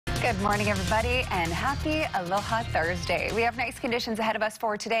Good morning, everybody, and happy Aloha Thursday. We have nice conditions ahead of us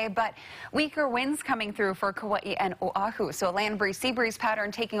for today, but weaker winds coming through for Kauai and Oahu. So a land breeze, sea breeze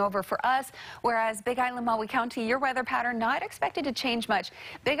pattern taking over for us, whereas Big Island, Maui County, your weather pattern not expected to change much.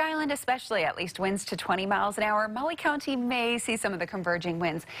 Big Island especially, at least winds to 20 miles an hour. Maui County may see some of the converging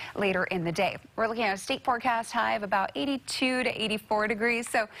winds later in the day. We're looking at a state forecast high of about 82 to 84 degrees,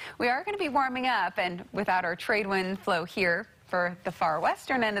 so we are going to be warming up, and without our trade wind flow here, for the far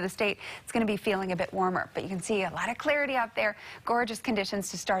western end of the state, it's going to be feeling a bit warmer, but you can see a lot of clarity out there. Gorgeous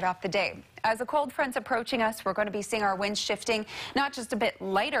conditions to start off the day. As a cold front's approaching us, we're going to be seeing our winds shifting, not just a bit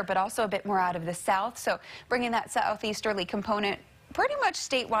lighter, but also a bit more out of the south. So bringing that southeasterly component pretty much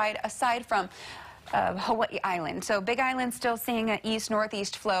statewide, aside from Hawaii Island. So Big Island still seeing an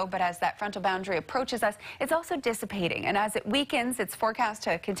east-northeast flow, but as that frontal boundary approaches us, it's also dissipating. And as it weakens, it's forecast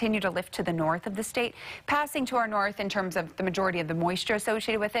to continue to lift to the north of the state, passing to our north in terms of the majority of the moisture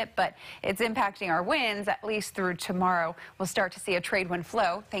associated with it, but it's impacting our winds at least through tomorrow. We'll start to see a trade wind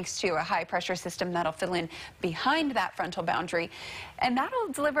flow thanks to a high pressure system that'll fill in behind that frontal boundary. And that'll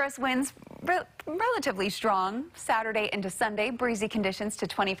deliver us winds relatively strong Saturday into Sunday, breezy conditions to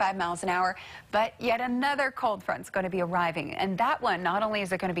 25 miles an hour, but yet another cold front's going to be arriving, and that one, not only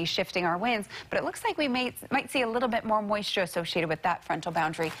is it going to be shifting our winds, but it looks like we might see a little bit more moisture associated with that frontal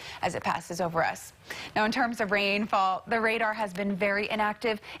boundary as it passes over us. Now, in terms of rainfall, the radar has been very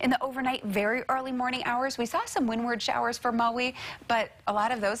inactive. In the overnight, very early morning hours, we saw some windward showers for Maui, but a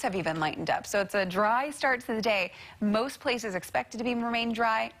lot of those have even lightened up. So it's a dry start to the day. Most places expected to be remaining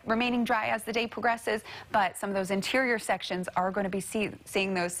dry as the day progresses, but some of those interior sections are going to be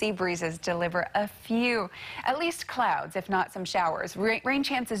seeing those sea breezes deliver a few, at least clouds, if not some showers. Rain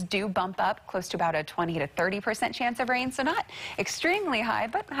chances do bump up close to about a 20 to 30% chance of rain, so not extremely high,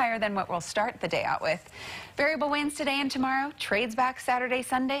 but higher than what we'll start the day out with. Variable winds today and tomorrow, trades back Saturday,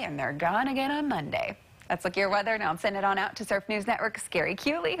 Sunday, and they're gone again on Monday. That's Look Your Weather. Now I'm sending it on out to Surf News Network's Gary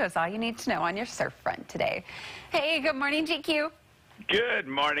Cooley, who's all you need to know on your surf front today. Hey, good morning, GQ. Good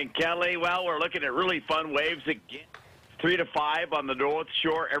morning, Kelly. Well, we're looking at really fun waves again. 3 to 5 on the north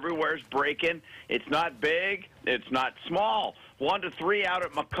shore. Everywhere's breaking. It's not big. It's not small. 1 to 3 out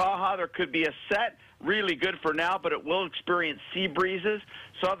at Makaha. There could be a set. Really good for now, but it will experience sea breezes.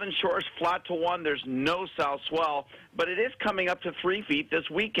 Southern shores flat to 1. There's no south swell, but it is coming up to 3 feet this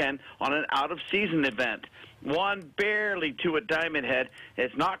weekend on an out-of-season event. 1 barely to at Diamond Head.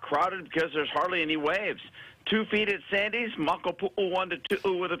 It's not crowded because there's hardly any waves. 2 feet at Sandy's, Makapu'u 1 to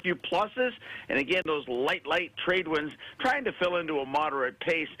 2 with a few pluses. And again, those light trade winds trying to fill into a moderate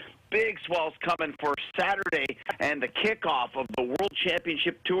pace. Big swells coming for Saturday and the kickoff of the World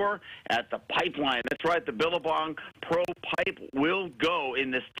Championship Tour at the Pipeline. That's right, the Billabong Pro Pipe will go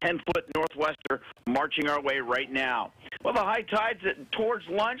in this 10-foot northwester, marching our way right now. Well, the high tides towards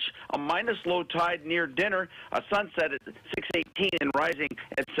lunch, a minus low tide near dinner, a sunset at 6:18 and rising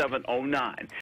at 7:09.